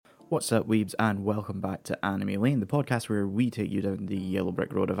What's up, weebs, and welcome back to Anime Lane, the podcast where we take you down the yellow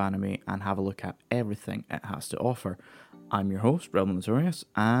brick road of anime and have a look at everything it has to offer. I'm your host, Realm Notorious,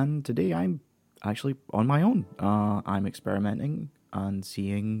 and today I'm actually on my own. I'm experimenting and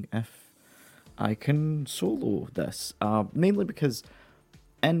seeing if I can solo this, mainly because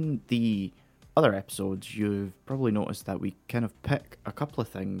in the other episodes you've probably noticed that we kind of pick a couple of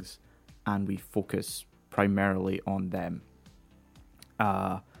things and we focus primarily on them.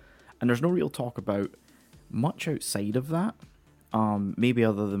 And there's no real talk about much outside of that. Maybe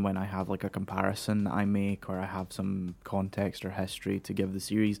other than when I have like a comparison that I make, or I have some context or history to give the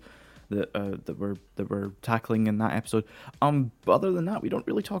series that we're tackling in that episode. But other than that, we don't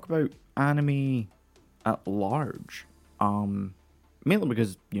really talk about anime at large. Mainly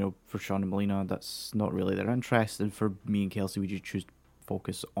because, for Sean and Melina, that's not really their interest, and for me and Kelsey, we just choose to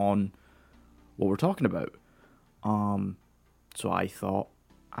focus on what we're talking about. So I thought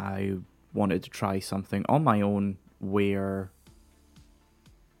I wanted to try something on my own where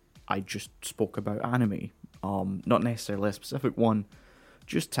I just spoke about anime. Not necessarily a specific one,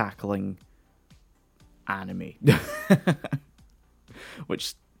 just tackling anime.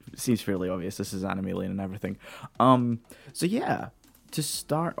 Which seems fairly obvious. This is Anime Lane and everything. So yeah, to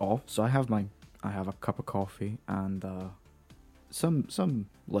start off, I have a cup of coffee and some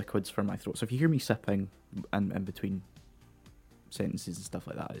liquids for my throat. So if you hear me sipping in between sentences and stuff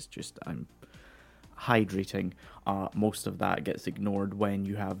like that, it's just I'm hydrating. Most of that gets ignored when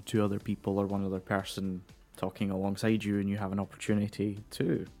you have two other people or one other person talking alongside you and you have an opportunity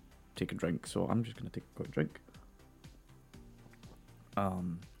to take a drink. So I'm just going to take a quick drink.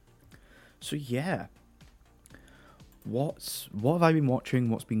 So yeah, what have I been watching?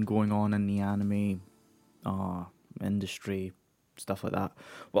 What's been going on in the anime industry? Stuff like that.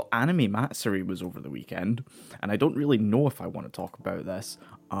 Well, Anime Matsuri was over the weekend, and I don't really know if I want to talk about this,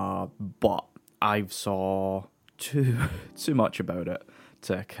 but I've saw too much about it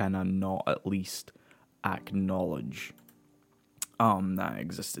to kind of not at least acknowledge that it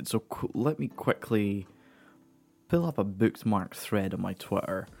existed. So let me quickly pull up a bookmarked thread on my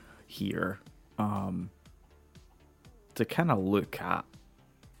Twitter here to kind of look at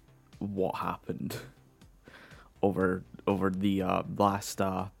what happened over the last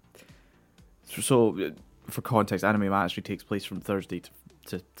so for context, Anime Matsuri takes place from Thursday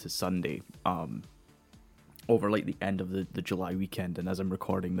to Sunday, over like the end of the July weekend, and as I'm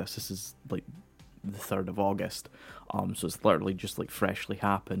recording this is like the 3rd of August, so it's literally just like freshly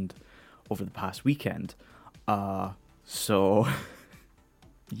happened over the past weekend. So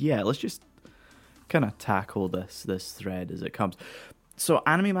yeah, let's just kind of tackle this thread as it comes. So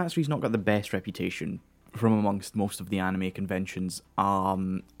Anime Matsuri's not got the best reputation from amongst most of the anime conventions,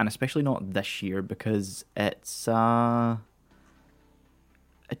 and especially not this year, because it's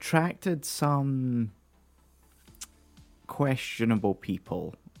attracted some questionable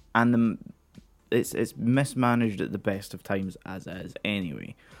people, and it's mismanaged at the best of times as is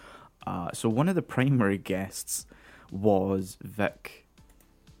anyway. So one of the primary guests was Vic,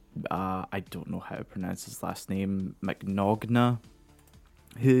 I don't know how to pronounce his last name, McNogna,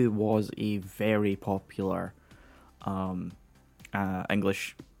 who was a very popular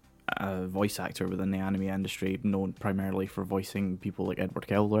English voice actor within the anime industry, known primarily for voicing people like Edward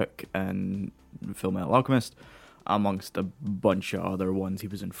Kelrick and Fullmetal Alchemist, amongst a bunch of other ones. He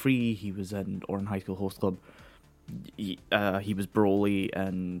was in Free, he was in Ouran High School Host Club, he was Broly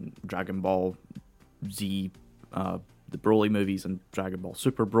in Dragon Ball Z, the Broly movies, and Dragon Ball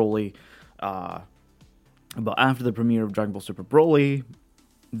Super Broly. But after the premiere of Dragon Ball Super Broly,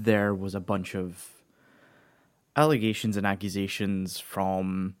 there was a bunch of allegations and accusations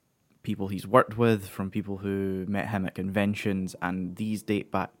from people he's worked with, from people who met him at conventions, and these date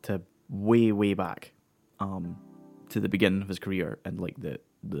back to way back, to the beginning of his career, and like the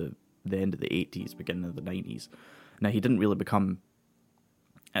end of the 80s, beginning of the 90s. Now, he didn't really become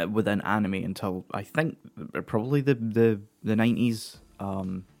within anime until I think probably the 90s.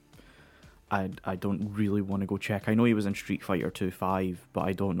 I don't really want to go check. I know he was in Street Fighter 2.5, but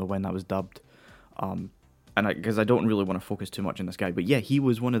I don't know when that was dubbed. And because I don't really want to focus too much on this guy. But yeah, he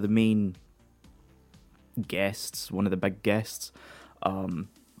was one of the main guests, one of the big guests.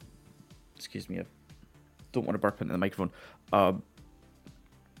 Excuse me, I don't want to burp into the microphone.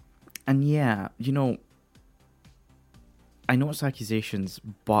 And yeah, I know it's accusations,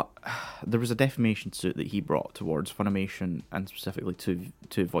 but there was a defamation suit that he brought towards Funimation, and specifically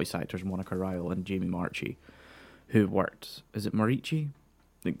two voice actors, Monica Ryle and Jamie Marchi, who worked... Is it Marichi?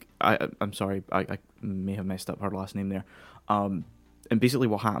 I'm sorry, I may have messed up her last name there. And basically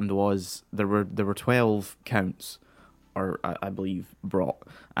what happened was there were 12 counts or I believe brought,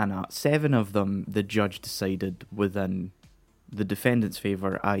 and 7 of them the judge decided within the defendant's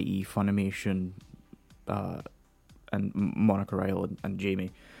favour, i.e. Funimation, and Monica Ryle and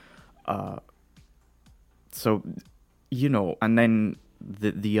Jamie. So, and then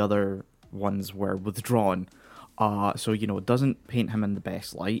the other ones were withdrawn. So, it doesn't paint him in the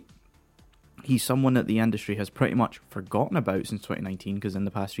best light. He's someone that the industry has pretty much forgotten about since 2019, because in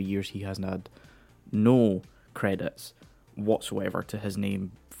the past 3 years he hasn't had no credits whatsoever to his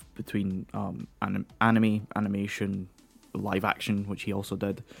name between anime, animation, live action, which he also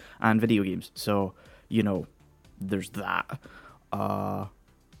did, and video games. So, there's that.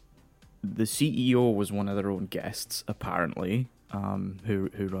 The CEO was one of their own guests, apparently, who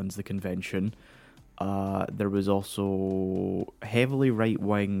runs the convention. There was also heavily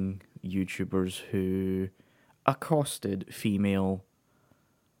right-wing YouTubers who accosted female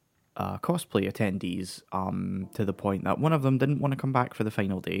cosplay attendees, to the point that one of them didn't want to come back for the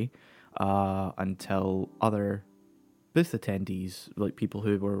final day until other booth attendees, like people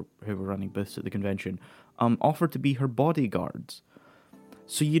who were running booths at the convention, offered to be her bodyguards.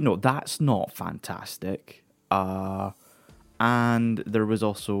 So that's not fantastic. And there was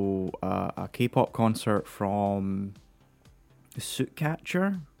also a K-pop concert from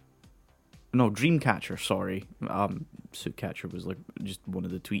Dreamcatcher, sorry. Suitcatcher was like just one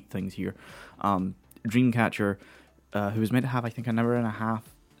of the tweet things here. Dreamcatcher, who was meant to have, I think, an hour and a half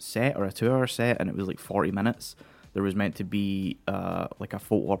set or a 2-hour set, and it was like 40 minutes. There was meant to be like a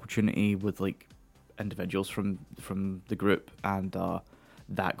photo opportunity with like individuals from the group, and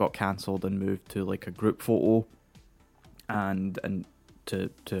that got cancelled and moved to like a group photo. And to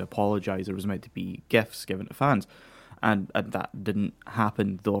apologise, there was meant to be gifts given to fans. And that didn't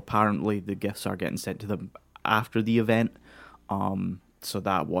happen, though apparently the gifts are getting sent to them after the event. So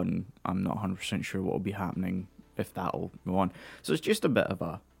that one, I'm not 100% sure what will be happening, if that'll go on. So it's just a bit of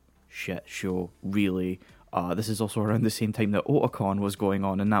a shit show, really. This is also around the same time that Otaku was going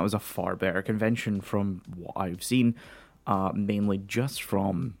on, and that was a far better convention from what I've seen, mainly just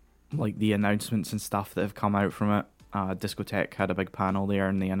from like the announcements and stuff that have come out from it. Discotheque had a big panel there,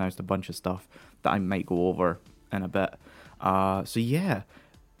 and they announced a bunch of stuff that I might go over in a bit. So yeah,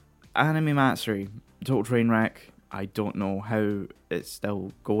 Anime Matsuri, total train wreck. I don't know how it's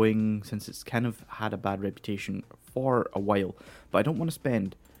still going, since it's kind of had a bad reputation for a while, but I don't want to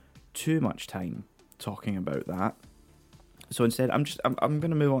spend too much time talking about that. So instead, I'm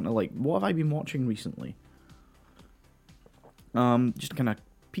going to move on to like, what have I been watching recently? Just kind of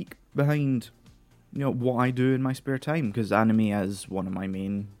peek behind, what I do in my spare time, because anime is one of my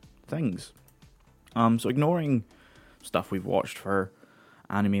main things. So ignoring stuff we've watched for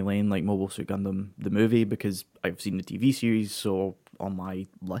Anime Lane, like Mobile Suit Gundam the movie, because I've seen the TV series. So on my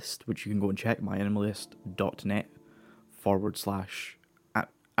list, which you can go and check,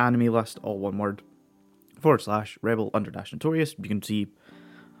 myanimelist.net/anime list, all one word, /rebel_notorious, you can see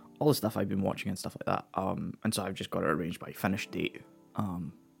all the stuff I've been watching and stuff like that. And so I've just got it arranged by finish date.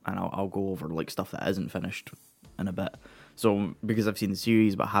 And I'll go over like stuff that isn't finished in a bit. So because I've seen the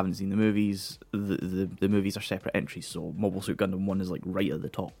series but haven't seen the movies, the movies are separate entries. So Mobile Suit Gundam 1 is like right at the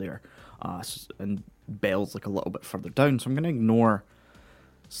top there, and Bell's like a little bit further down. So I'm going to ignore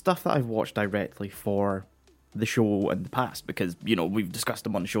stuff that I've watched directly for the show in the past, because we've discussed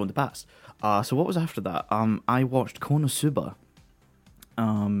them on the show in the past. So what was after that? I watched Konosuba,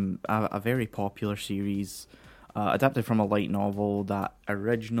 a very popular series, adapted from a light novel that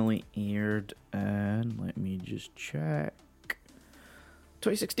originally aired in, let me just check,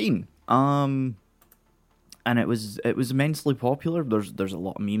 2016. And it was immensely popular. There's a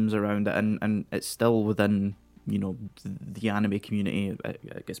lot of memes around it, and it's still within the anime community.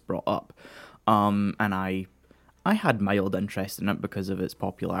 It gets brought up, and I had mild interest in it because of its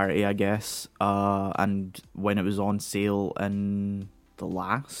popularity, I guess. And when it was on sale in the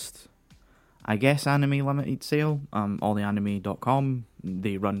last, I guess, Anime Limited sale, alltheanime.com,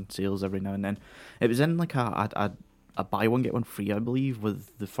 they run sales every now and then. It was in like a buy one get one free, I believe,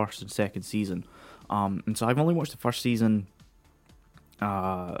 with the first and second season. And so I've only watched the first season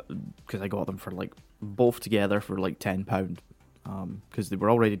because I got them for like both together for like £10, because they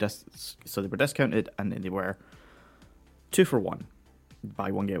were already so they were discounted, and then they were 2 for 1, buy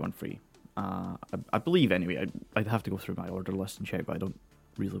one get one free. I believe anyway. I'd have to go through my order list and check, but I don't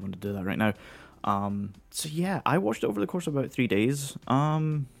really want to do that right now. So yeah, I watched it over the course of about 3 days.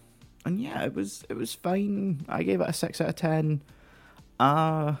 And yeah, it was fine. I gave it a 6 out of 10.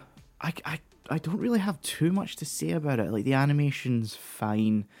 I don't really have too much to say about it. Like, the animation's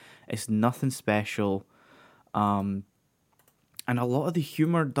fine. It's nothing special. And a lot of the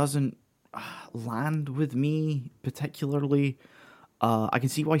humor doesn't land with me particularly. I can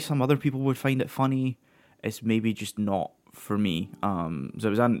see why some other people would find it funny. It's maybe just not for me. So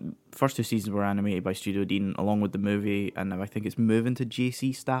it was first two seasons were animated by Studio Dean along with the movie, and now I think it's moving to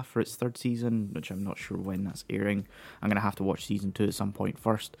JC staff for its third season, which I'm not sure when that's airing. I'm gonna have to watch season 2 at some point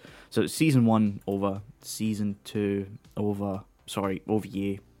first. So it's season 1 over, season 2 over. Sorry,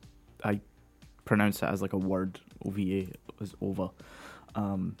 OVA. I pronounce it as like a word. OVA is over.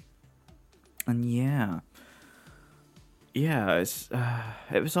 And yeah, it's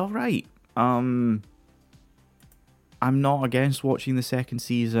it was all right. I'm not against watching the second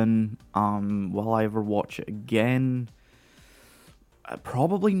season. Will I ever watch it again?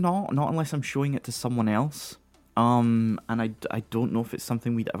 Probably not. Not unless I'm showing it to someone else. And I don't know if it's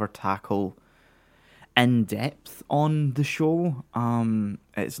something we'd ever tackle in depth on the show.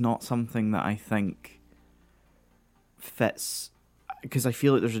 It's not something that I think fits, because I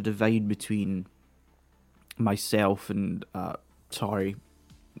feel like there's a divide between myself and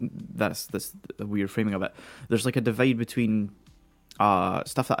that's a weird framing of it. There's like a divide between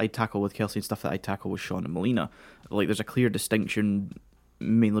stuff that I tackle with Kelsey and stuff that I tackle with Sean and Melina. Like there's a clear distinction,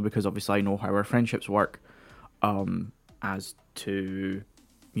 mainly because obviously I know how our friendships work, as to,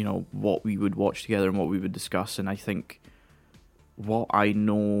 you know, what we would watch together and what we would discuss. And I think what I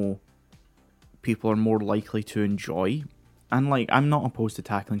know people are more likely to enjoy, and like I'm not opposed to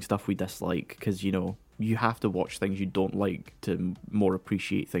tackling stuff we dislike, because, you know, you have to watch things you don't like to more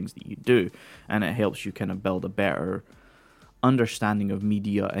appreciate things that you do, and it helps you kind of build a better understanding of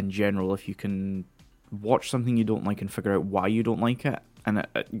media in general if you can watch something you don't like and figure out why you don't like it, and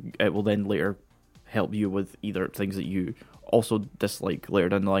it will then later help you with either things that you also dislike later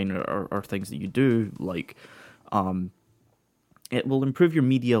down the line, or things that you do like. It will improve your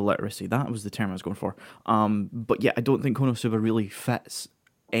media literacy. That was the term I was going for. But yeah, I don't think Konosuba really fits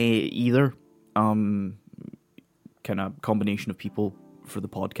either kind of combination of people for the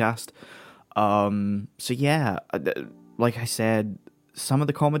podcast. So yeah, like I said, some of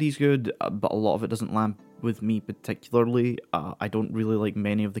the comedy's good, but a lot of it doesn't land with me particularly. I don't really like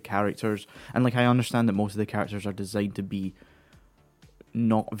many of the characters, and like I understand that most of the characters are designed to be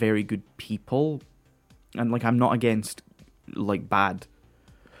not very good people, and like I'm not against like bad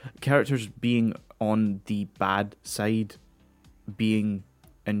characters being on the bad side being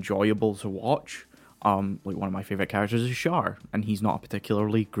enjoyable to watch. Like one of my favourite characters is Char, and he's not a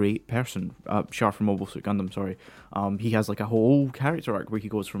particularly great person. Char from Mobile Suit Gundam, sorry. He has like a whole character arc where he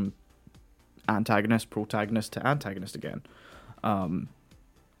goes from antagonist, protagonist to antagonist again. And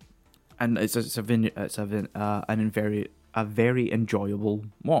it's a very enjoyable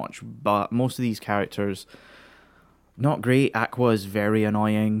watch. But most of these characters, not great. Aqua is very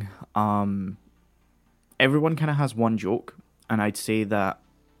annoying. Everyone kind of has one joke, and I'd say that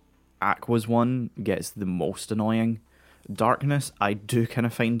Aqua's one gets the most annoying. Darkness, I do kind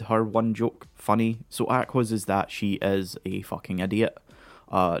of find her one joke funny. So Aqua's is that she is a fucking idiot.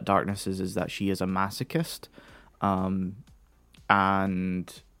 Darkness is that she is a masochist. And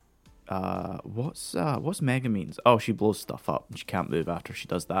what's Megumine's? Oh, she blows stuff up and she can't move after she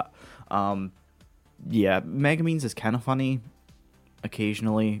does that. Yeah, Megumine's is kind of funny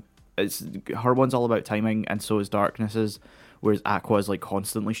occasionally. Her one's all about timing, and so is Darkness's. Whereas Aqua is like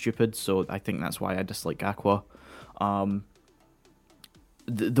constantly stupid, so I think that's why I dislike Aqua. The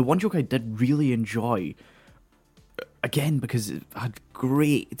one joke I did really enjoy, again because it had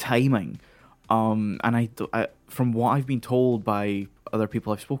great timing, and I from what I've been told by other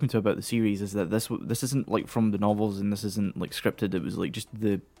people I've spoken to about the series, is that this isn't like from the novels, and this isn't like scripted. It was like just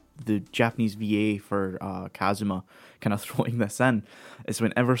the Japanese VA for Kazuma kind of throwing this in. Is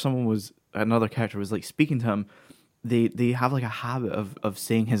whenever another character was like speaking to him, they have like a habit of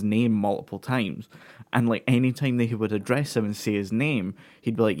saying his name multiple times, and like anytime they would address him and say his name,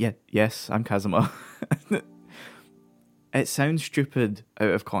 he'd be like, "Yeah, yes, I'm Kazuma." It sounds stupid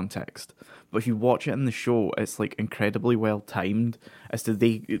out of context, but if you watch it in the show, it's like incredibly well timed. As to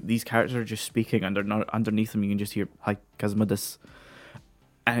these characters are just speaking underneath them, you can just hear "Hi, Kazuma this,"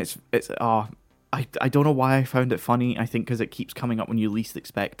 and I don't know why I found it funny. I think because it keeps coming up when you least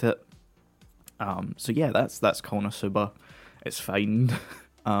expect it. So yeah, that's Konosuba. It's fine.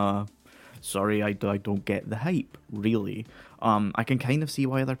 Sorry, I don't get the hype, really. I can kind of see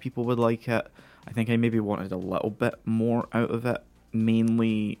why other people would like it. I think I maybe wanted a little bit more out of it.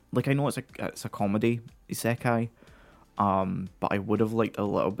 Mainly, like, I know it's a comedy isekai, but I would have liked a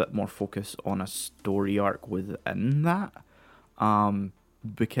little bit more focus on a story arc within that.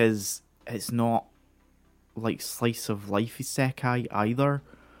 Because it's not like slice of life isekai either.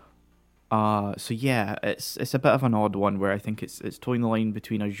 So yeah, it's a bit of an odd one where I think it's towing the line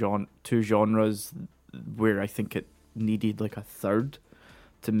between two genres where I think it needed like a third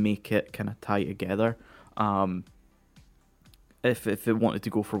to make it kind of tie together. Um, if it wanted to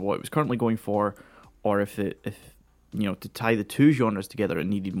go for what it was currently going for, or if to tie the two genres together, it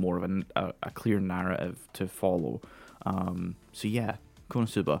needed more of a clear narrative to follow. So yeah,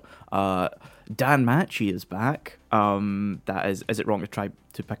 Konosuba. Dan Machi is back. That is it wrong to try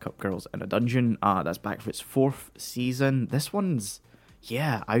to pick up girls in a dungeon? That's back for its fourth season. This one's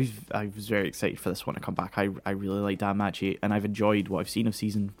I was very excited for this one to come back. I really like Dan Machi, and I've enjoyed what I've seen of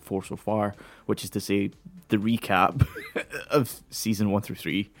season 4 so far, which is to say the recap of season 1 through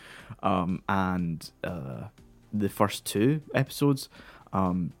 3, and the first 2 episodes.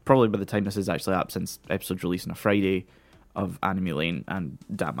 Probably by the time this is actually up, since episodes release on a Friday of Anime Lane and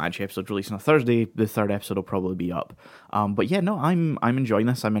Dan Machi episodes release on a Thursday, the third episode will probably be up. But yeah, no, I'm enjoying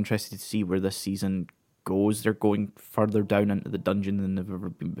this. I'm interested to see where this season goes. They're going further down into the dungeon than they've ever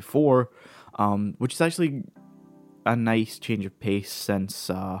been before, which is actually a nice change of pace,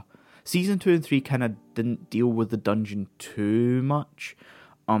 since season 2 and 3 kind of didn't deal with the dungeon too much.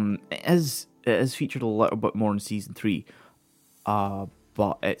 It is featured a little bit more in season 3,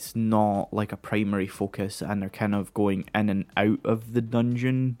 but it's not like a primary focus, and they're kind of going in and out of the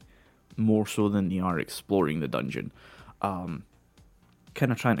dungeon more so than they are exploring the dungeon. Kind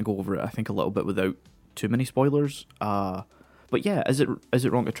of trying to go over it, I think, a little bit without too many spoilers. But yeah, is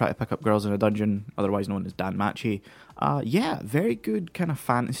it wrong to try to pick up girls in a dungeon, otherwise known as Dan Machi? Yeah, very good kind of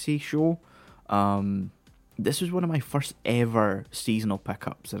fantasy show. This was one of my first ever seasonal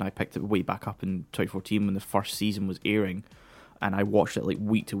pickups, and I picked it way back up in 2014 when the first season was airing, and I watched it like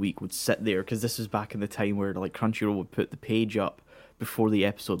week to week, would sit there, because this was back in the time where like Crunchyroll would put the page up before the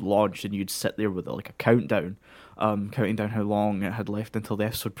episode launched, and you'd sit there with like a countdown, counting down how long it had left until the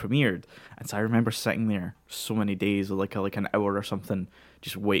episode premiered. And so I remember sitting there so many days, like an hour or something,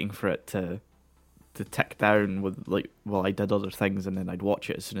 just waiting for it to tick down with while I did other things, and then I'd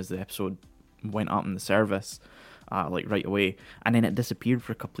watch it as soon as the episode went up in the service, like right away. And then it disappeared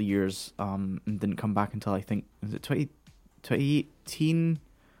for a couple of years, and didn't come back until I think, was it 2018?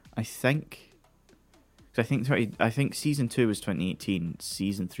 I think. I think season 2 was 2018,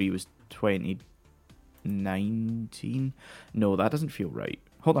 season 3 was 2019. No, that doesn't feel right.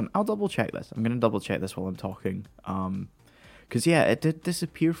 Hold on, I'll double check this. I'm going to double check this while I'm talking. Because yeah, it did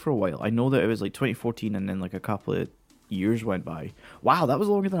disappear for a while. I know that it was like 2014, and then like a couple of years went by. Wow, that was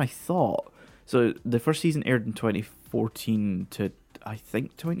longer than I thought. So the first season aired in 2014 to, I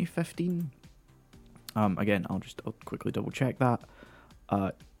think, 2015. Again, I'll quickly double check that.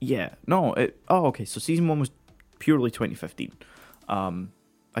 Okay, so season 1 was purely 2015. I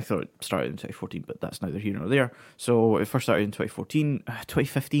thought it started in 2014, but that's neither here nor there. So it first started in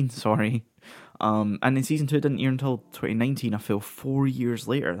 2015, sorry. And then season 2 didn't air until 2019, I feel 4 years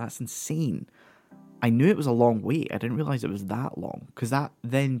later. That's insane. I knew it was a long wait. I didn't realise it was that long, because that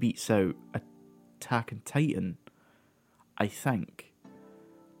then beats out Attack on Titan, I think.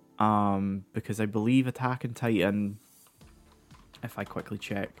 Because I believe Attack on Titan, if I quickly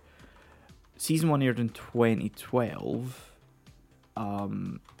check, season 1 aired in 2012,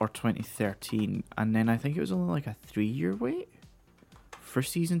 or 2013, and then I think it was only like a 3-year wait for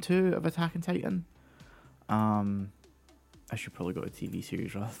season 2 of Attack on Titan. I should probably go to TV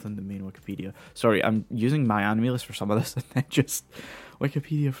series rather than the main Wikipedia. Sorry, I'm using my anime list for some of this and then just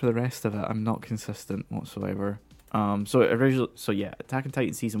Wikipedia for the rest of it. I'm not consistent whatsoever. So yeah, Attack on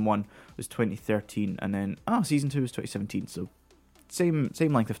Titan season 1 was 2013, and then season 2 was 2017. So same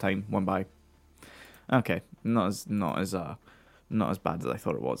length of time went by. Okay, not as bad as I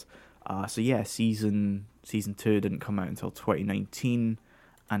thought it was. So yeah, season 2 didn't come out until 2019,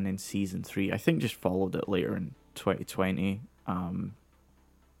 and then season 3 I think just followed it later in 2020.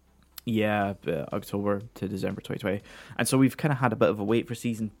 October to December 2020, and so we've kind of had a bit of a wait for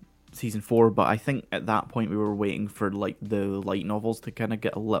season 4. But I think at that point we were waiting for like the light novels to kind of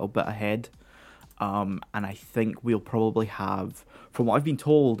get a little bit ahead. And I think we'll probably have, from what I've been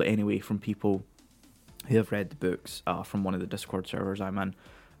told anyway, from people who have read the books, from one of the Discord servers I'm in,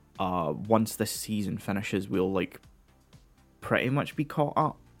 once this season finishes, we'll like pretty much be caught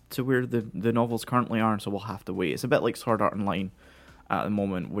up to where the novels currently are, and so we'll have to wait. It's a bit like Sword Art Online at the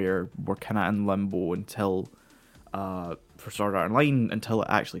moment, where we're kind of in limbo until for Sword Art Online until it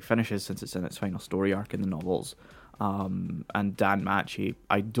actually finishes, since it's in its final story arc in the novels. And Dan Machi,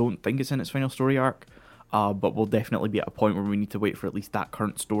 I don't think it's in its final story arc, but we'll definitely be at a point where we need to wait for at least that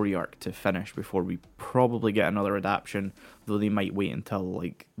current story arc to finish before we probably get another adaptation, though they might wait until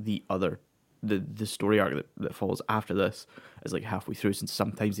like the other the story arc that follows after this is like halfway through, since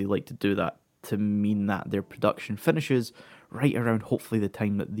sometimes they like to do that to mean that their production finishes right around hopefully the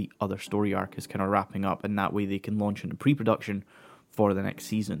time that the other story arc is kind of wrapping up, and that way they can launch into pre-production for the next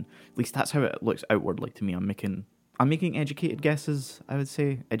season. At least that's how it looks outwardly to me. I'm making educated guesses, I would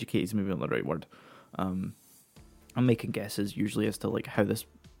say. Educated is maybe not the right word. I'm making guesses usually as to like how this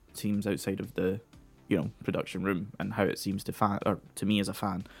seems outside of the, production room, and how it seems to me as a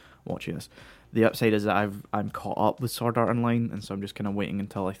fan watching this. The upside is that I'm caught up with Sword Art Online, and so I'm just kind of waiting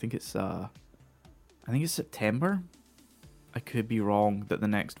until I think it's September. I could be wrong that the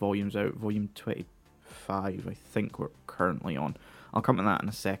next volume's out, volume 25. I think we're currently on. I'll come to that in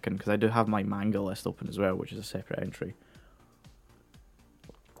a second because I do have my manga list open as well, which is a separate entry.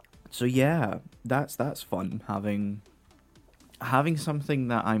 So yeah, that's fun having something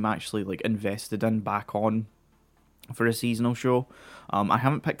that I'm actually like invested in back on for a seasonal show. I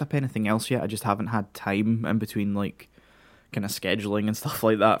haven't picked up anything else yet. I just haven't had time in between like kind of scheduling and stuff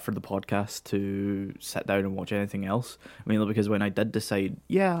like that for the podcast to sit down and watch anything else. Mainly because when I did decide,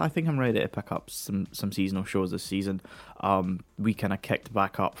 I think I'm ready to pick up some seasonal shows this season, we kind of kicked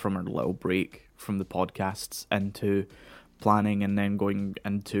back up from our little break from the podcasts into planning and then going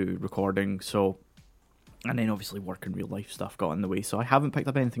into recording. So, and then obviously work and real life stuff got in the way. So I haven't picked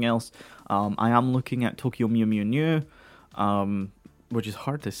up anything else. I am looking at Tokyo Mew Mew New, which is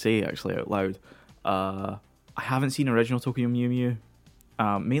hard to say actually out loud. I haven't seen original Tokyo Mew Mew.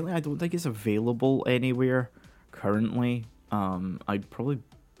 Mainly, I don't think it's available anywhere currently. I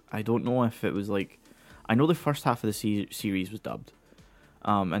don't know if it was like, I know the first half of the series was dubbed,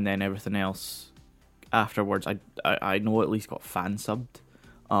 and then everything else afterwards, I know at least got fan subbed.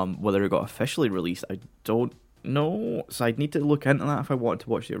 Whether it got officially released, I don't know. So I'd need to look into that if I wanted to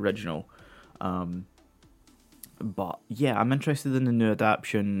watch the original. But yeah, I'm interested in the new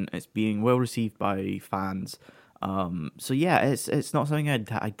adaptation. It's being well received by fans. So yeah, it's not something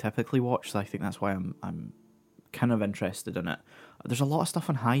I'd typically watch. So I think that's why I'm kind of interested in it. There's a lot of stuff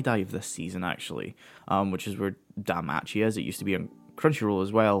on High Dive this season actually, which is where Danmachi is. It used to be on Crunchyroll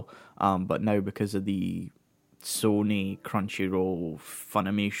as well, but now because of the Sony Crunchyroll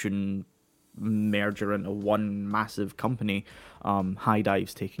Funimation merger into one massive company, High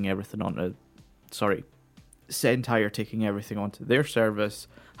Dive's taking everything onto, Sentai are taking everything onto their service,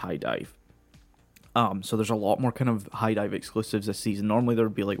 High Dive. So there's a lot more kind of High Dive exclusives this season. Normally there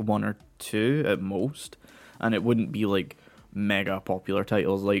would be like one or two at most, and it wouldn't be like mega popular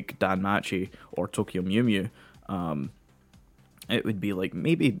titles like Danmachi or Tokyo Mew Mew. It would be like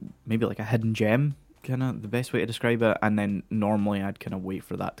maybe like a hidden gem, kind of the best way to describe it. And then normally I'd kind of wait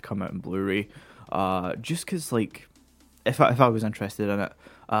for that to come out in Blu-ray, just because like if I was interested in it,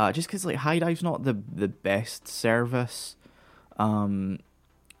 just because like High Dive's not the best service.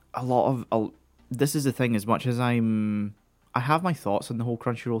 This is the thing. As much as I have my thoughts on the whole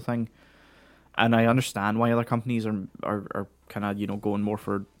Crunchyroll thing, and I understand why other companies are kind of going more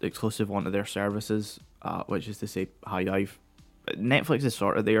for exclusive onto their services, which is to say High Dive. Netflix is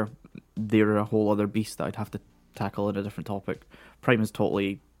sort of there. They're a whole other beast that I'd have to tackle in a different topic. Prime is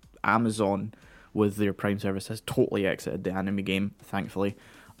totally Amazon with their Prime service has totally exited the anime game, thankfully.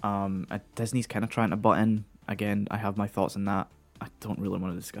 Disney's kind of trying to butt in. Again, I have my thoughts on that. I don't really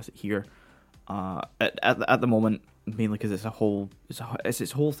want to discuss it here. At the moment, mainly because it's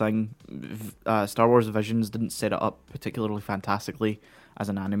its whole thing. Star Wars Visions didn't set it up particularly fantastically as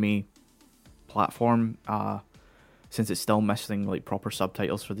an anime platform, since it's still missing like proper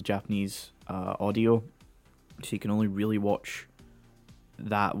subtitles for the Japanese audio, so you can only really watch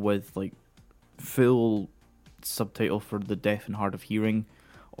that with like full subtitle for the deaf and hard of hearing,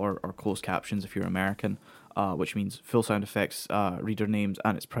 or closed captions if you're American, which means full sound effects, reader names,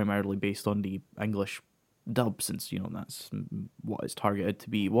 and it's primarily based on the English dub, since that's what it's targeted to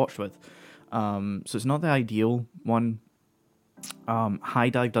be watched with. So it's not the ideal one. High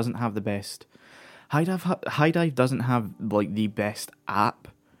Dive doesn't have the best. High Dive doesn't have like the best app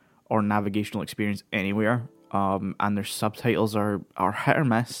or navigational experience anywhere, and their subtitles are hit or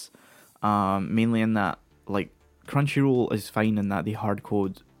miss. Mainly in that like Crunchyroll is fine in that they hard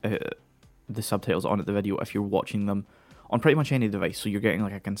code the subtitles onto the video if you're watching them on pretty much any device, so you're getting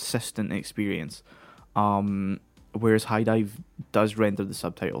like a consistent experience. Whereas High Dive does render the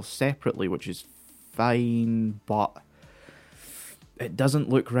subtitles separately, which is fine, but it doesn't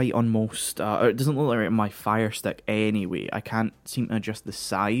look right on most, or it doesn't look right on my Fire Stick anyway. I can't seem to adjust the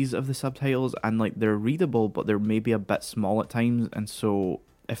size of the subtitles, and like they're readable, but they're maybe a bit small at times, and so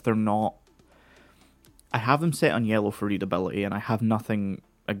if they're not, I have them set on yellow for readability, and I have nothing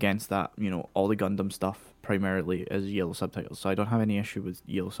against that, all the Gundam stuff primarily is yellow subtitles, so I don't have any issue with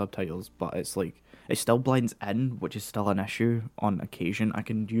yellow subtitles, but it's like, it still blends in, which is still an issue on occasion. I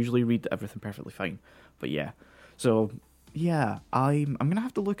can usually read everything perfectly fine, but yeah. So, yeah, I'm going to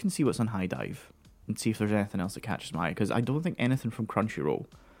have to look and see what's on High Dive, and see if there's anything else that catches my eye, because I don't think anything from Crunchyroll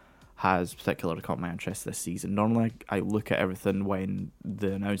has particularly caught my interest this season. Normally, I look at everything when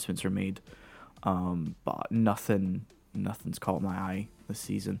the announcements are made, but nothing's caught my eye this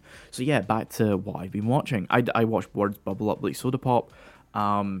season. So yeah, back to what I've been watching. I watched Words Bubble Up like Soda Pop.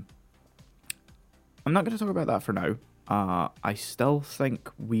 I'm not going to talk about that for now. I still think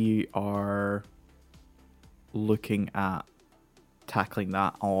we are looking at tackling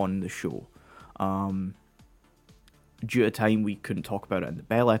that on the show. Due to time, we couldn't talk about it in the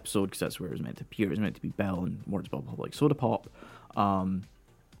Bell episode, because that's where it was meant to appear. It was meant to be Bell and Words Bubble Up like Soda Pop.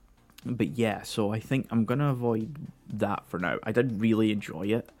 But yeah, so I think I'm going to avoid that for now. I did really enjoy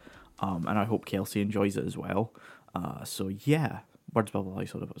it, and I hope Kelsey enjoys it as well. So yeah, Words Bubble Like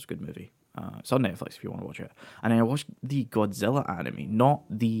Soda Pop was a good movie. It's on Netflix if you want to watch it. And I watched the Godzilla anime, not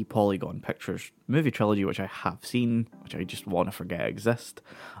the Polygon Pictures movie trilogy, which I have seen, which I just want to forget exists.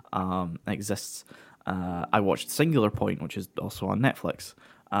 I watched Singular Point, which is also on Netflix.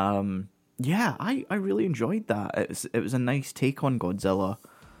 Yeah, I really enjoyed that. It was a nice take on Godzilla,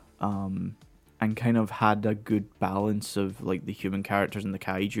 and kind of had a good balance of like the human characters and the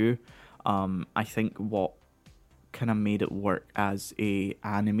kaiju. I think what kind of made it work as a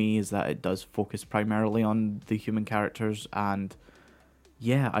anime is that it does focus primarily on the human characters, and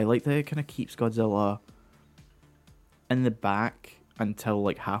yeah, I like that it kind of keeps Godzilla in the back until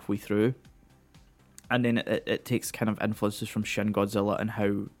like halfway through, and then it takes kind of influences from Shin Godzilla and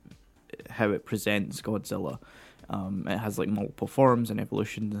how it presents Godzilla. It has like multiple forms and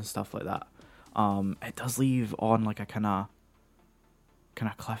evolutions and stuff like that. It does leave on like a kind of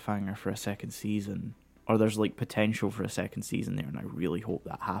cliffhanger for a second season, or there's like potential for a second season there, and I really hope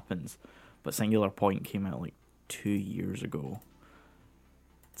that happens. But Singular Point came out like 2 years ago,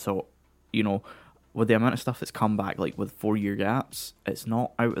 so with the amount of stuff that's come back, like with 4-year gaps, it's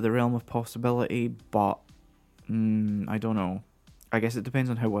not out of the realm of possibility. But I don't know. I guess it depends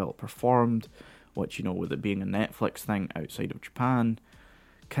on how well it performed, which, with it being a Netflix thing outside of Japan,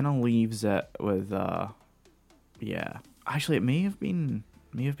 kind of leaves it with, yeah. Actually, it may have been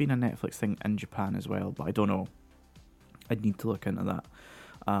a Netflix thing in Japan as well, but I don't know. I'd need to look into that.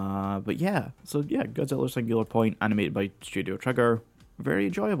 But yeah, so yeah, Godzilla Singular Point, animated by Studio Trigger, very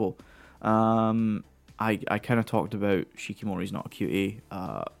enjoyable. I kind of talked about Shikimori's Not a Cutie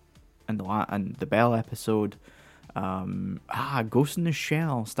in the Bell episode. Ghost in the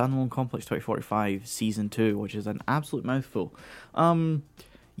Shell, Standalone Complex 2045 Season 2, which is an absolute mouthful.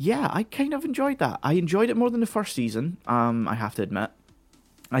 Yeah, I kind of enjoyed that. I enjoyed it more than the first season, I have to admit.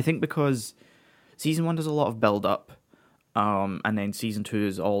 I think because Season 1 does a lot of build-up, and then Season 2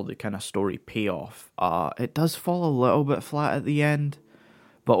 is all the kind of story payoff. It does fall a little bit flat at the end,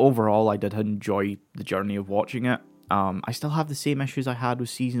 but overall I did enjoy the journey of watching it. I still have the same issues I had with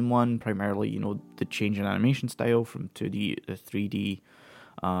Season 1, primarily, the change in animation style from 2D to 3D,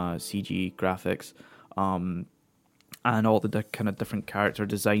 CG graphics, and all the kind of different character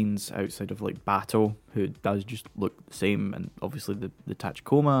designs outside of, like, Bato, who does just look the same, and obviously the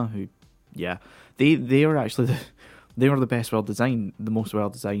Tachikoma, who, yeah, they are actually, they were the most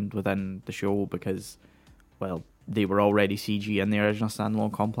well-designed within the show, because, well, they were already CG in the original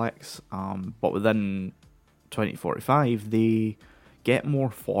Standalone Complex, but within 2045 they get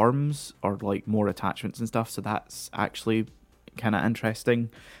more forms, or like more attachments and stuff, so that's actually kind of interesting,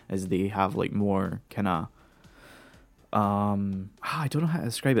 as they have like more kind of I don't know how to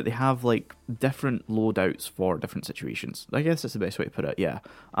describe it. They have like different loadouts for different situations, I guess that's the best way to put it. Yeah.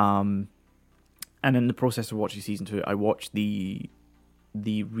 And in the process of watching Season 2, I watched the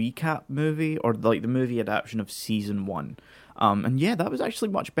recap movie, or like the movie adaptation of Season 1. And yeah, that was actually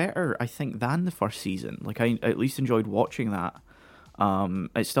much better, I think, than the first season. Like, I at least enjoyed watching that.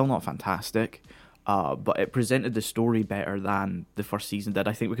 It's still not fantastic, but it presented the story better than the first season did.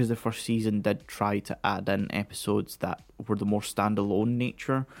 I think because the first season did try to add in episodes that were the more standalone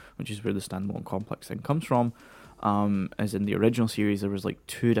nature, which is where the Standalone Complex thing comes from. As in the original series, there was like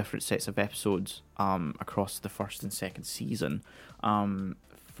 2 different sets of episodes across the first and second season.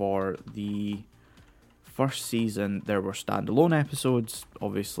 For the first season, there were standalone episodes,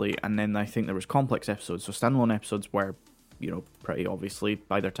 obviously, and then I think there was complex episodes. So standalone episodes were, pretty obviously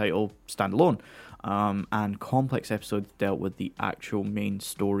by their title, standalone, and complex episodes dealt with the actual main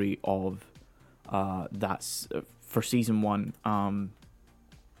story of that's for Season 1. I'm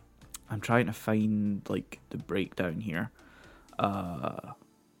trying to find like the breakdown here.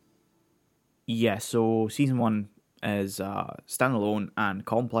 Yeah, so season 1 is standalone and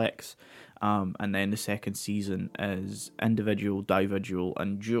complex, and then the second season is individual, individual,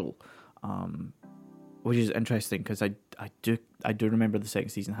 and dual, which is interesting because I do remember the second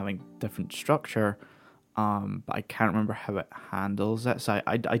season having different structure, but I can't remember how it handles it. So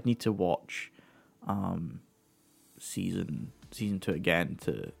I'd need to watch season 2 again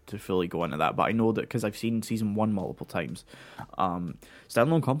to fully go into that. But I know that because I've seen season 1 multiple times.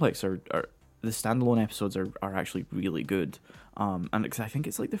 Standalone complex are the standalone episodes are actually really good. And cause I think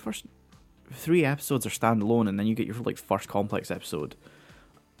it's like the first 3 episodes are standalone, and then you get your like first complex episode.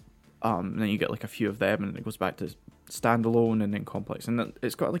 And then you get like a few of them, and it goes back to standalone and then complex, and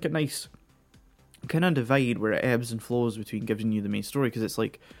it's got like a nice kind of divide where it ebbs and flows between giving you the main story, because it's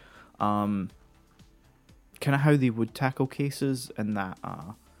like kind of how they would tackle cases, and that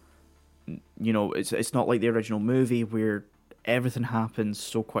it's not like the original movie where everything happens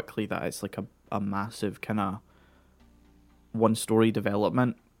so quickly that it's like a massive kind of one story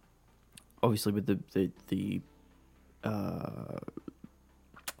development. Obviously with the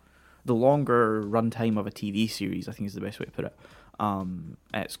longer runtime of a TV series, I think is the best way to put it.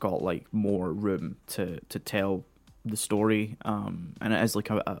 It's got like more room to tell the story, and it is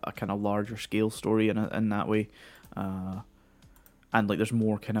like a kind of larger scale story in that way, and like there's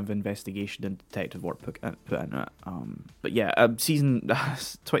more kind of investigation and detective work put into it. But yeah, season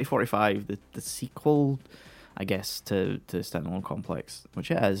 2045, the sequel, I guess, to Standalone Complex, which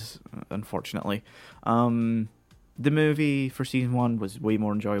it is, unfortunately. The movie for season 1 was way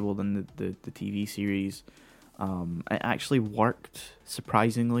more enjoyable than the TV series. It actually worked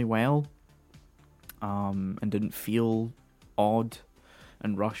surprisingly well, and didn't feel odd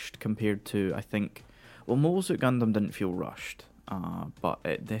and rushed compared to, I think, well, Mobile Suit Gundam didn't feel rushed, but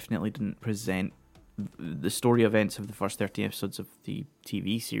it definitely didn't present the story events of the first 13 episodes of the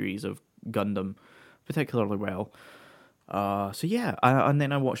TV series of Gundam particularly well. So yeah, and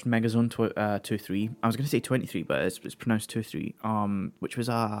then I watched Megazone 2-3. I was going to say 23, but it's pronounced 2-3. Which was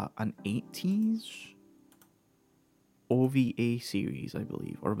an 80s OVA series, I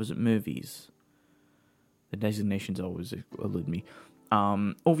believe, or was it movies? The designations always elude me.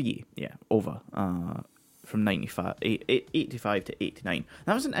 OVA, yeah, OVA, from 85 to 89.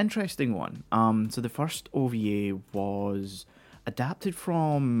 That was an interesting one. So the first OVA was adapted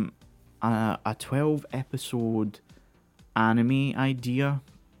from a 12 episode anime idea.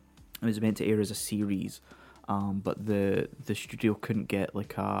 It was meant to air as a series, but the studio couldn't get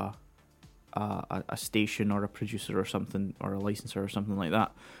like a station or a producer or something, or a licensor or something like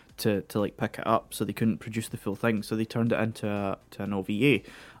that to like pick it up, so they couldn't produce the full thing, so they turned it into an OVA,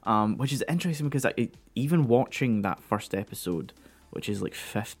 which is interesting because even watching that first episode, which is like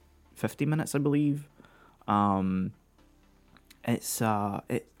 50 minutes I believe, it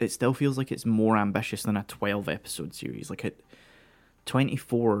still feels like it's more ambitious than a 12 episode series. Like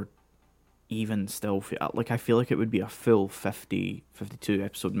 24 even still like I feel like it would be a full 52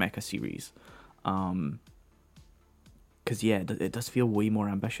 episode mecha series, because yeah, it does feel way more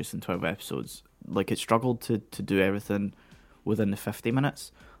ambitious than 12 episodes. Like it struggled to do everything within the 50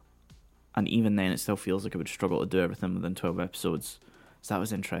 minutes, and even then it still feels like it would struggle to do everything within 12 episodes. So that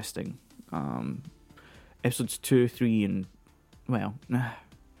was interesting. Episodes 2, 3 and, well, I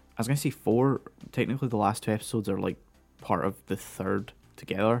was going to say 4. Technically the last 2 episodes are like part of the third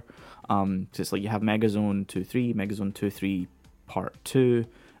together. So it's like you have Megazone 2-3, Megazone 2-3 Part 2,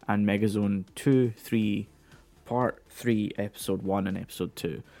 and Megazone 2-3 Part 3 Episode 1 and Episode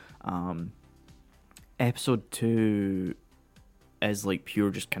 2. Episode 2 is like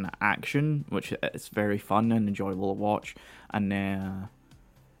pure just kind of action, which it's very fun and enjoyable to watch. And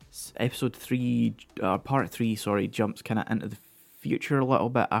Episode 3, Part 3, sorry, jumps kind of into the future a little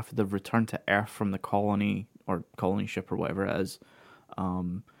bit after the return to Earth from the colony, or colony ship, or whatever it is,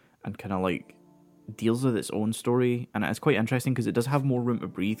 and kind of like deals with its own story. And it's quite interesting because it does have more room to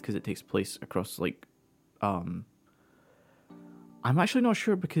breathe, because it takes place across like I'm actually not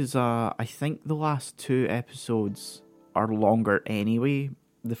sure, because I think the last 2 episodes are longer anyway.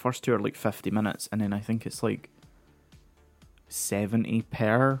 The first 2 are like 50 minutes, and then I think it's like 70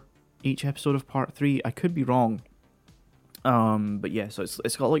 per each episode of Part 3. I could be wrong. But yeah, so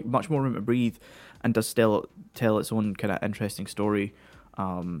it's got like much more room to breathe, and does still tell its own kind of interesting story,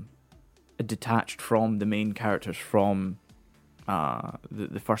 detached from the main characters from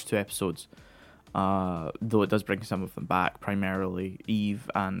the first 2 episodes. Though it does bring some of them back, primarily Eve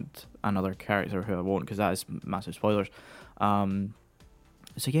and another character who I won't, because that is massive spoilers. So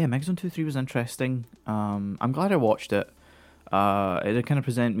yeah, Megazone 2-3 was interesting. I'm glad I watched it. It did kind of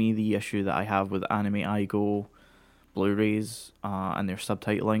present me the issue that I have with Anime Igo, Blu-rays and their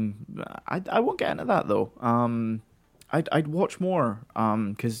subtitling. I won't get into that though. I'd watch more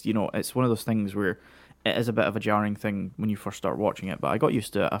because it's one of those things where it is a bit of a jarring thing when you first start watching it, but I got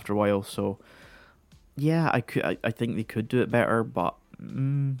used to it after a while. So yeah, I think they could do it better, but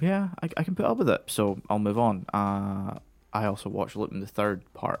yeah, I can put up with it. So I'll move on. I also watched Lupin the Third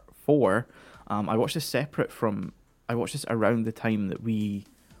Part 4. I watched this separate from. I watched this around the time that we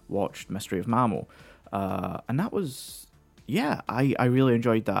watched Mystery of Mamo, and that was, yeah, I really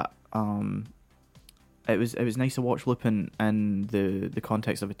enjoyed that. It was nice to watch Lupin in the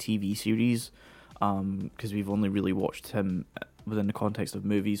context of a TV series, because we've only really watched him within the context of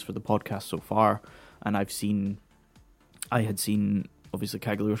movies for the podcast so far, and I had seen obviously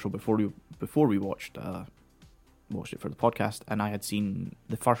Cagliostro before we watched it for the podcast, and I had seen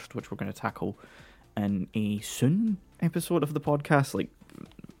the first, which we're going to tackle in a soon episode of the podcast,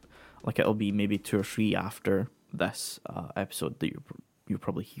 like it'll be maybe 2 or 3 after this episode that you'll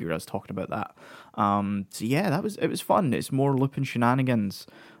probably hear us talking about that. So yeah, it was fun. It's more Lupin shenanigans,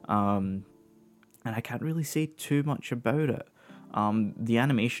 and I can't really say too much about it. The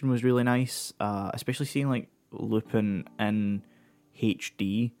animation was really nice, especially seeing like Lupin in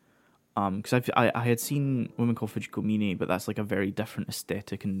HD. Because I had seen Woman Called Fujiko Mine, but that's like a very different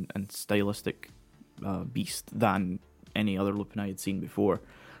aesthetic and stylistic beast than any other Lupin I had seen before.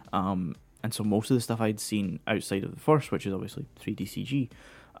 And so most of the stuff I'd seen outside of the first, which is obviously 3D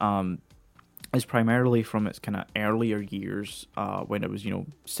CG, is primarily from its kind of earlier years, when it was,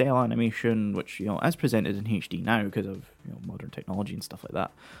 cell animation, which, is presented in HD now because of, modern technology and stuff like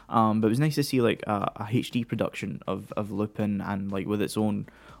that. But it was nice to see like a HD production of Lupin, and like with its own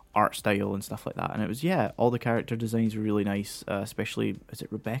art style and stuff like that. And it was, yeah, all the character designs were really nice, especially, is it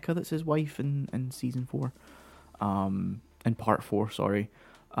Rebecca that's his wife in season 4? In part 4, sorry.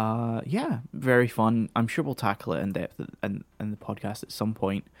 Yeah, very fun. I'm sure we'll tackle it in depth in the podcast at some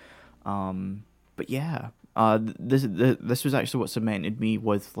point. But yeah, this was actually what cemented me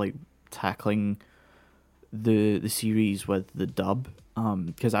with like tackling the series with the dub,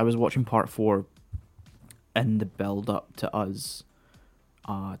 because I was watching part 4 in the build up to us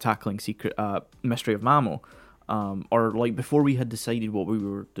tackling Mystery of Mamo, or like before we had decided what we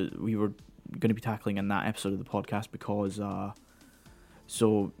were going to be tackling in that episode of the podcast, because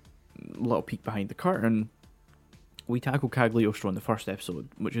so little peek behind the curtain, we tackled Cagliostro in the first episode,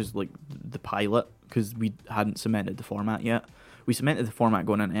 which is like the pilot, because we hadn't cemented the format yet. We cemented the format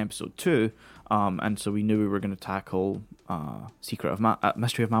going into episode 2, and so we knew we were going to tackle Mystery of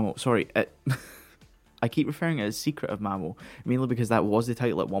Mamo. Sorry, I keep referring to it as Secret of Mamo, mainly because that was the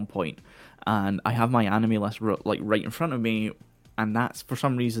title at one point, and I have my anime list right in front of me, and that's for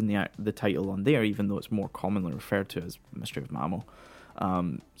some reason the title on there, even though it's more commonly referred to as Mystery of Mamo.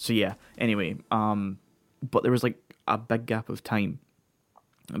 So yeah, anyway, but there was like a big gap of time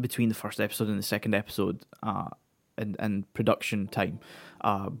between the first episode and the second episode, and production time,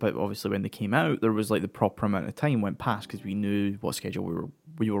 but obviously when they came out, there was like the proper amount of time went past, because we knew what schedule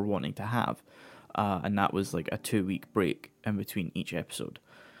we were wanting to have, and that was like a 2-week break in between each episode.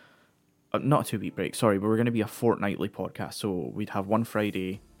 Not a 2-week break, sorry, but we're going to be a fortnightly podcast, so we'd have one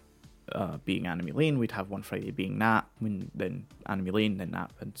Friday being Anime Lane, we'd have one Friday being Nat, then Anime Lane, then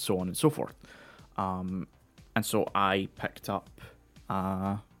Nat, and so on and so forth. And so I picked up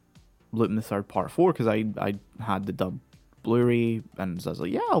Lupin the Third Part 4, because I had the dub Blu-ray, and so I was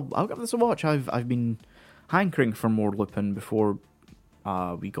like, yeah, I'll give this a watch. I've been hankering for more Lupin before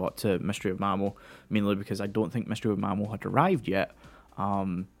we got to Mystery of Mamo, mainly because I don't think Mystery of Mamo had arrived yet,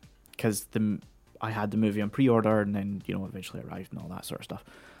 because I had the movie on pre-order, and then eventually arrived and all that sort of stuff.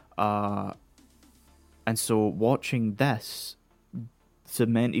 And so watching this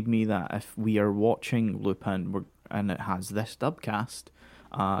cemented me that if we are watching Lupin and it has this dub cast,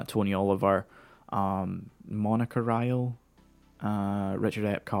 Tony Oliver, Monica Ryle,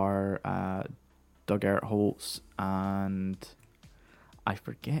 Richard Epcar, Doug Ertholtz, and I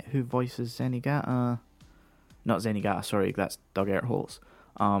forget who voices Zenigata. Not Zenigata, sorry, that's Doug Ertholtz.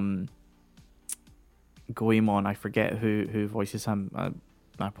 Goemon, I forget who voices him.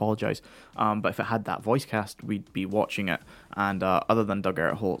 I apologise. But if it had that voice cast, we'd be watching it. And other than Doug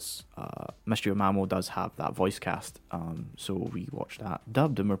Ertholtz, Mystery of Mamo does have that voice cast. So we watched that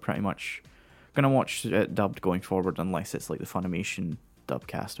dubbed, and we're pretty much going to watch it dubbed going forward, unless it's like the Funimation dub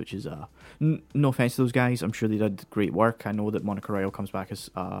cast, which is no offense to those guys. I'm sure they did great work. I know that Monica Ryle comes back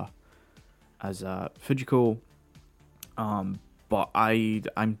as Fujiko, but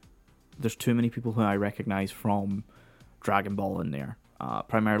I'm there's too many people who I recognise from Dragon Ball in there.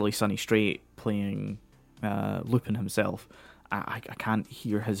 Primarily Sonny Strait playing Lupin himself. I can't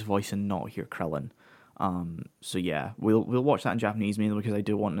hear his voice and not hear Krillin. So yeah, we'll watch that in Japanese mainly because I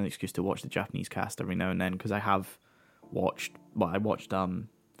do want an excuse to watch the Japanese cast every now and then, because I have watched, I watched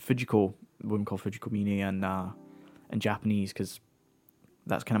Fujiko, a woman called Fujiko Mine, and in Japanese, because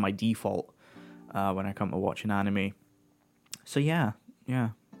that's kind of my default when I come to watch an anime. So yeah,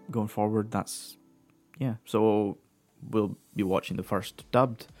 going forward, so we'll be watching the first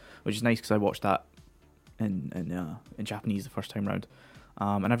dubbed, which is nice because I watched that in Japanese the first time round.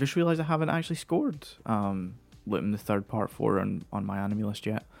 And I've just realised I haven't actually scored the third part 4 on my anime list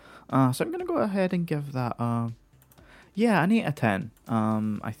yet. So I'm going to go ahead and give that an 8 out of 10,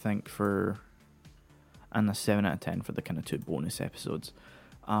 I think, and a 7 out of 10 for the kind of 2 bonus episodes.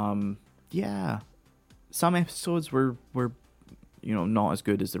 Some episodes were not as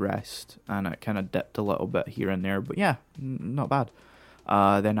good as the rest, and it kind of dipped a little bit here and there, but not bad.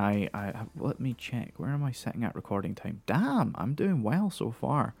 Then I let me check, where am I sitting at recording time? Damn, I'm doing well so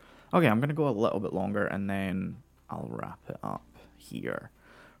far. Okay, I'm gonna go a little bit longer and then I'll wrap it up here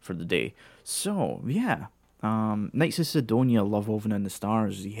for the day. So Knights of Sidonia, Love Woven in the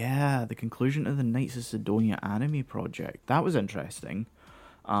Stars. The conclusion of the Knights of Sidonia anime project. That was interesting.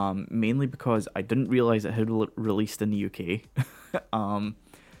 Mainly because I didn't realize it had released in the UK.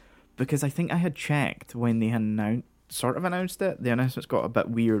 Because I think I had checked when they had announced it. The announcements got a bit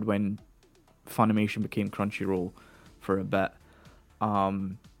weird when Funimation became Crunchyroll for a bit.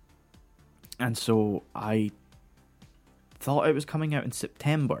 And so I thought it was coming out in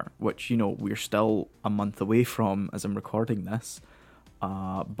September, which, we're still a month away from as I'm recording this.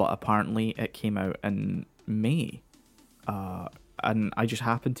 But apparently it came out in May. And I just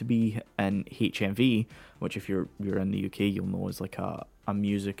happened to be in HMV, which if you're in the UK, you'll know is like a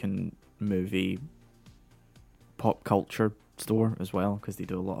music and movie pop culture store as well, because they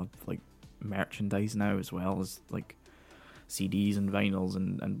do a lot of like merchandise now, as well as like CDs and vinyls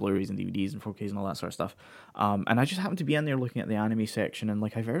and Blu-rays and DVDs and 4Ks and all that sort of stuff. And I just happened to be in there looking at the anime section, and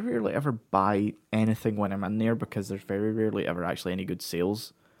like I very rarely ever buy anything when I'm in there, because there's very rarely ever actually any good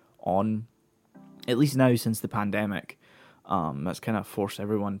sales on, at least now since the pandemic. That's kind of forced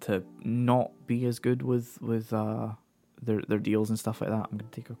everyone to not be as good with their deals and stuff like that. I'm going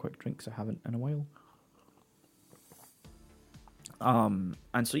to take a quick drink because I haven't in a while.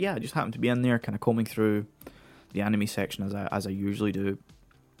 And so I just happened to be in there kind of combing through the anime section as I usually do,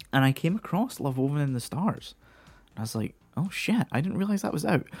 and I came across Love Woven in the Stars, and I was like, oh shit, I didn't realize that was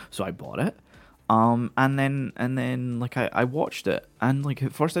out. So I bought it. And then like I watched it, and like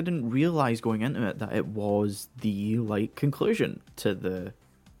at first I didn't realize going into it that it was the like conclusion to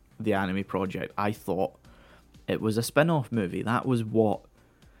the anime project. I thought it was a spin-off movie. That was what,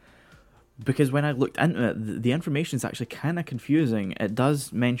 because when I looked into it, the information is actually kind of confusing. It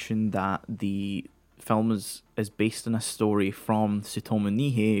does mention that the film is based on a story from Tsutomu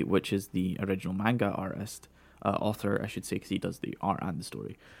Nihei, which is the original manga author, I should say, because he does the art and the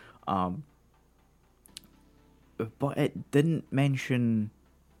story. But it didn't mention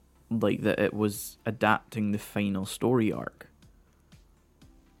like that it was adapting the final story arc,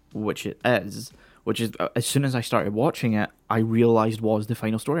 which it is. Which is, as soon as I started watching it, I realized was the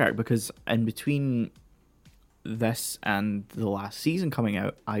final story arc, because in between this and the last season coming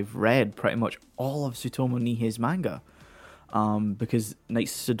out, I've read pretty much all of Tsutomu Nihei's manga, because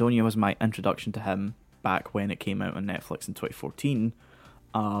Knights of Sidonia was my introduction to him back when it came out on Netflix in 2014,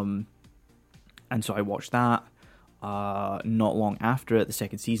 and so I watched that. Not long after it, the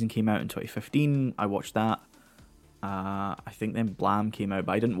second season came out in 2015. I watched that. I think then Blam came out,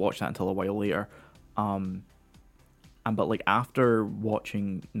 but I didn't watch that until a while later. But like after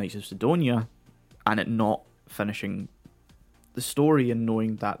watching Knights of Sidonia and it not finishing the story, and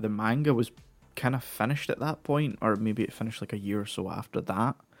knowing that the manga was kind of finished at that point, or maybe it finished like a year or so after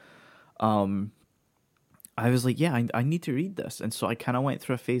that, I was like, I need to read this. And so I kind of went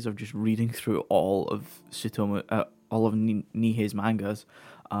through a phase of just reading through all of Nihei's mangas.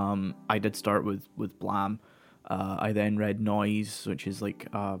 I did start with Blam. I then read Noise, which is like,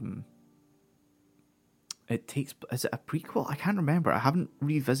 is it a prequel? I can't remember. I haven't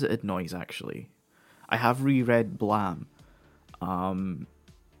revisited Noise, actually. I have reread Blam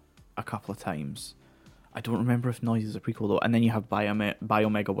a couple of times. I don't remember if Noise is a prequel, though. And then you have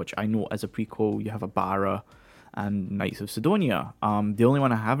Biomega, which I know is a prequel. You have Abara and Knights of Sidonia. The only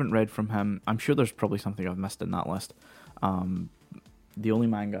one I haven't read from him, I'm sure there's probably something I've missed in that list. The only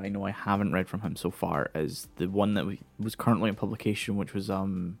manga I know I haven't read from him so far is the one that was currently in publication, which was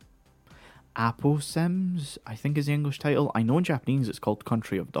Aposims, I think is the English title. I know in Japanese it's called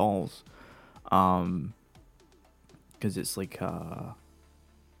Country of Dolls. Because it's like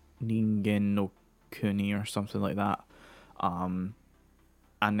Ningen no Kuni or something like that.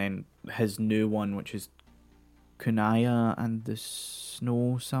 and then his new one, which is Kunaya and the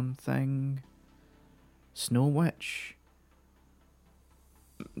Snow something, Snow Witch,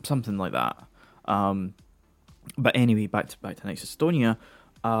 something like that. But anyway, back to Knights of Sidonia.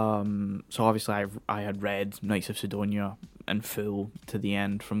 So obviously I had read Knights of Sidonia in full to the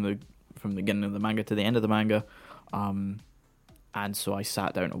end, from the beginning of the manga to the end of the manga. And so I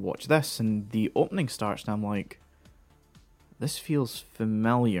sat down to watch this, and the opening starts, and I'm like, this feels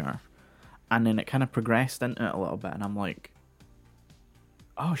familiar. And then it kind of progressed into it a little bit, and I'm like,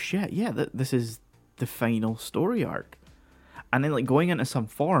 oh shit, yeah, this is the final story arc. And then like going into some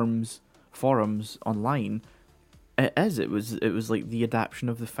forums online, it was like the adaptation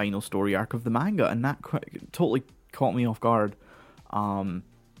of the final story arc of the manga, and that totally caught me off guard.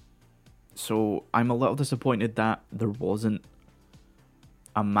 So I'm a little disappointed that there wasn't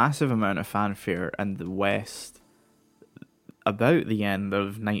a massive amount of fanfare in the West about the end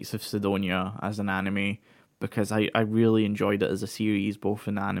of Knights of Sidonia as an anime, because I really enjoyed it as a series, both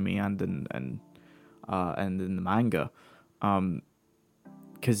in anime and in the manga.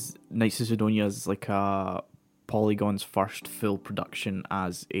 Because Knights of Sidonia is like Polygon's first full production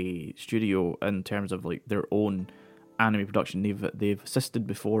as a studio in terms of like their own anime production. They've assisted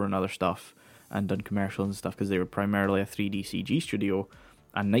before in other stuff and done commercials and stuff, because they were primarily a 3D CG studio,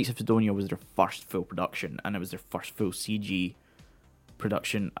 and Knights of Sidonia was their first full production, and it was their first full CG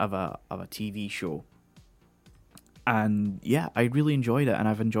production of a TV show. And yeah, I really enjoyed it, and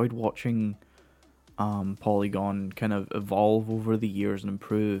I've enjoyed watching Polygon kind of evolve over the years and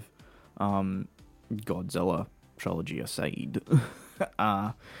improve. Godzilla trilogy aside,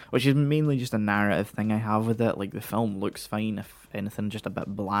 which is mainly just a narrative thing I have with it. Like, the film looks fine, if anything, just a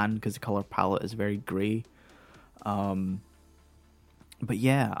bit bland because the color palette is very grey. But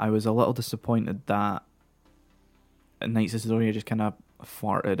yeah, I was a little disappointed that Knights of Sidonia just kind of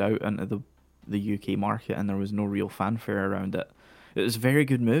farted out into the UK market, and there was no real fanfare around it. It was a very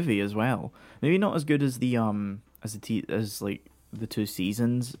good movie as well. Maybe not as good as as like the two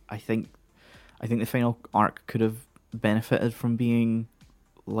seasons. I think the final arc could have benefited from being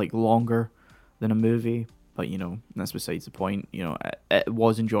like longer than a movie, but you know, that's besides the point. You know, it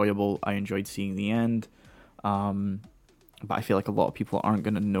was enjoyable. I enjoyed seeing the end, but I feel like a lot of people aren't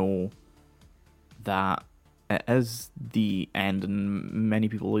going to know that it is the end, and many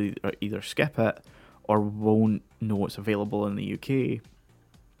people either skip it or won't know it's available in the UK,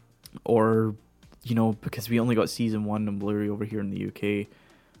 or, you know, because we only got season 1 on Blu-ray over here in the UK,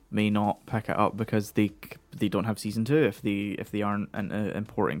 may not pick it up because they don't have season 2 if they aren't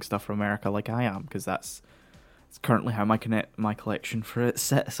importing stuff from America like I am, because it's currently how my collection for it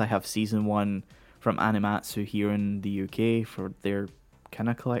sits. I have season 1 from Animatsu here in the UK for their kind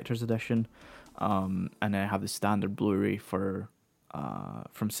of collector's edition, and then I have the standard Blu-ray from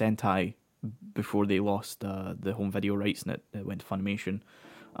Sentai before they lost the home video rights, and it went to Funimation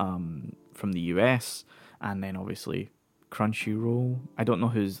from the US, and then obviously Crunchyroll. I don't know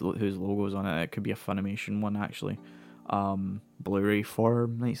whose logo's on it. It could be a Funimation one, actually. Blu-ray for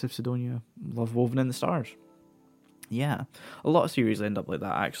Knights of Sidonia, Love Woven in the Stars. Yeah, a lot of series end up like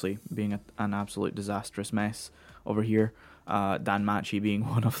that, actually, being an absolute disastrous mess over here. Danmachi being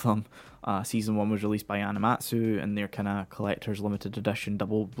one of them. Season 1 was released by Animatsu in their kind of collector's limited edition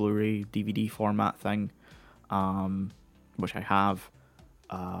double Blu-ray DVD format thing, which I have.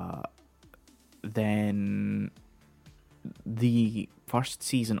 Then the first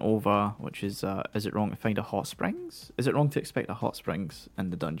season OVA, which is it wrong to find a hot springs? Is it wrong to expect a hot springs in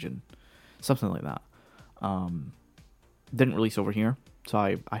the dungeon? Something like that. Didn't release over here, so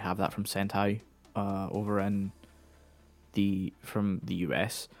I have that from Sentai over from the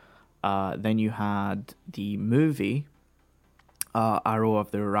US. Then you had the movie Arrow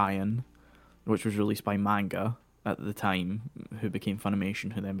of the Orion, which was released by Manga at the time, who became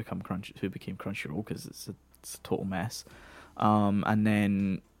Funimation, who then became Crunchyroll, because it's a total mess. And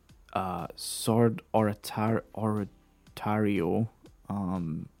then Sword Oratorio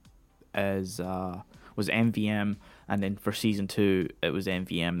was MVM, and then for season 2 it was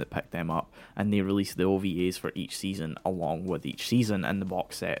MVM that picked them up, and they released the OVAs for each season along with each season in the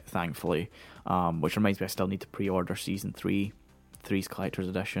box set, thankfully, which reminds me I still need to pre-order season 3's collector's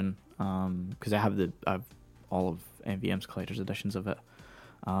edition, because I have all of MVM's collector's editions of it.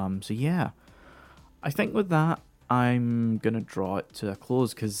 So yeah, I think with that I'm gonna draw it to a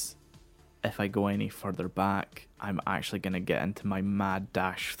close, because if I go any further back, I'm actually going to get into my mad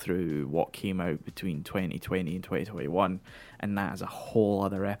dash through what came out between 2020 and 2021, and that is a whole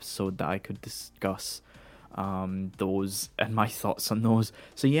other episode that I could discuss those and my thoughts on those.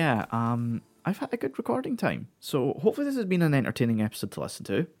 So yeah, I've had a good recording time. So hopefully this has been an entertaining episode to listen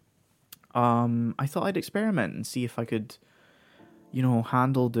to. I thought I'd experiment and see if I could,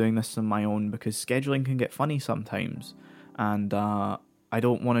 handle doing this on my own, because scheduling can get funny sometimes. And I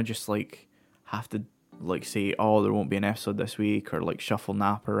don't want to just, have to, say, oh, there won't be an episode this week, or, shuffle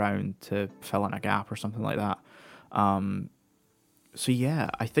nap around to fill in a gap or something like that. So yeah,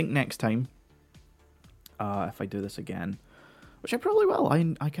 I think next time, if I do this again, which I probably will,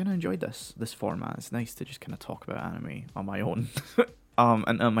 I kind of enjoyed this format. It's nice to just kind of talk about anime on my own,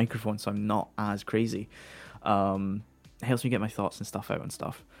 and a microphone, so I'm not as crazy. It helps me get my thoughts and stuff out and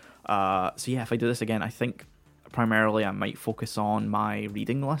stuff. So yeah, if I do this again, I think primarily I might focus on my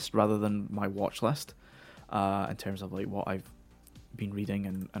reading list rather than my watch list, in terms of what I've been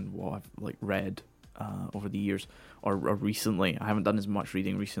reading and what I've read over the years, or recently. I haven't done as much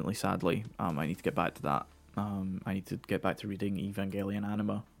reading recently, sadly. I need to get back to that. I need to get back to reading Evangelion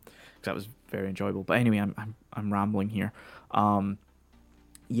anime, because that was very enjoyable. But anyway, I'm rambling here.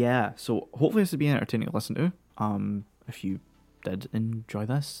 Yeah, so hopefully this will be entertaining to listen to. If you did enjoy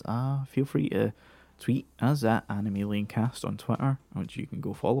this, feel free to tweet us at AnimeLaneCast on Twitter, which you can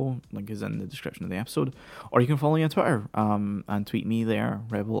go follow. Link is in the description of the episode. Or you can follow me on Twitter, and tweet me there,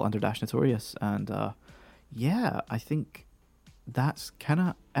 Rebel_Notorious. And yeah, I think that's kind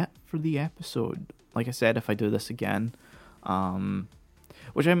of it for the episode. Like I said, if I do this again,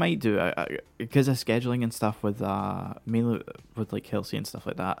 which I might do, because of scheduling and stuff with mainly with Kelsey and stuff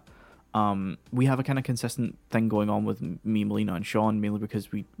like that. We have a kind of consistent thing going on with me, Melina, and Sean, mainly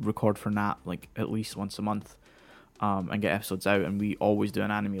because we record for Nat at least once a month, and get episodes out, and we always do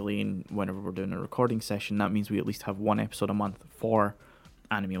an Anime Lane whenever we're doing a recording session. That means we at least have one episode a month for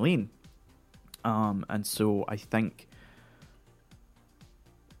Anime Lane. And so I think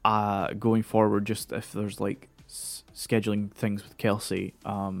going forward, just if there's scheduling things with Kelsey,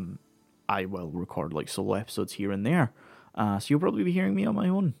 I will record solo episodes here and there. So you'll probably be hearing me on my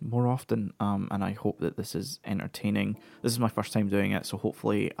own more often, and I hope that this is entertaining. This is my first time doing it, so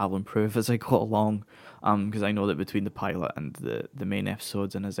hopefully I'll improve as I go along, because I know that between the pilot and the main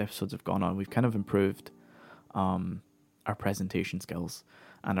episodes, and as episodes have gone on, we've kind of improved our presentation skills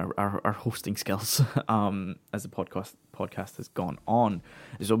and our hosting skills as the podcast has gone on.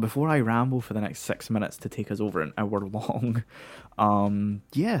 So before I ramble for the next 6 minutes to take us over an hour long,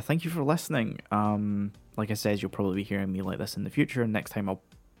 yeah, thank you for listening. Like I said, you'll probably be hearing me like this in the future, and next time I'll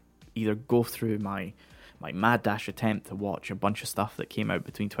either go through my mad dash attempt to watch a bunch of stuff that came out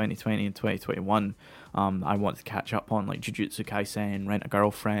between 2020 and 2021. I want to catch up on Jujutsu Kaisen, Rent a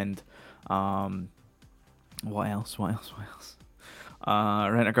Girlfriend, what else? Rent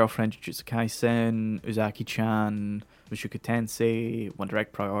a Girlfriend, Jujutsu Kaisen, Uzaki-chan, Mushoku Tensei, One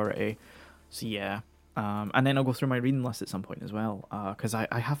Direct Priority. So yeah, and then I'll go through my reading list at some point as well, because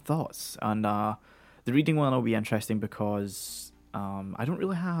I have thoughts, and the reading one will be interesting because I don't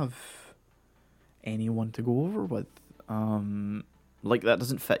really have anyone to go over with. That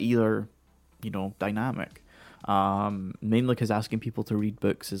doesn't fit either, dynamic. Mainly because asking people to read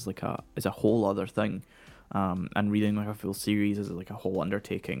books is a whole other thing. And reading a full series is a whole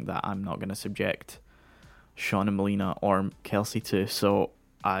undertaking that I'm not going to subject Sean and Melina or Kelsey to. So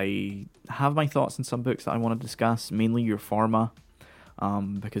I have my thoughts on some books that I want to discuss, mainly Your Forma,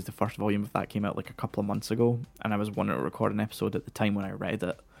 because the first volume of that came out a couple of months ago, and I was wanting to record an episode at the time when I read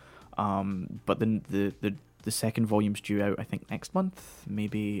it. But then the second volume's due out, I think, next month,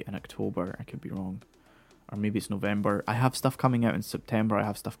 maybe in October. I could be wrong, or maybe it's November. I have stuff coming out in September. I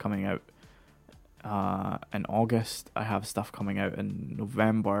have stuff coming out in August. I have stuff coming out in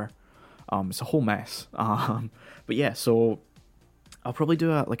November. It's a whole mess. But yeah, so I'll probably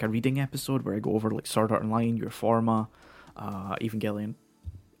do a reading episode where I go over Sword Art Online, Your Forma, Evangelion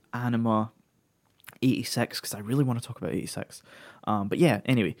Anima, 86, because I really want to talk about 86. But yeah,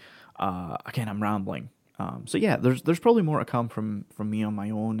 anyway, again, I'm rambling. So yeah, there's probably more to come from me on my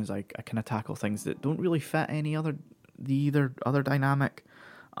own as I kind of tackle things that don't really fit the other dynamic.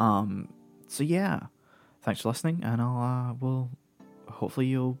 So yeah, thanks for listening, and hopefully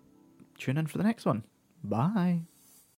you'll tune in for the next one. Bye.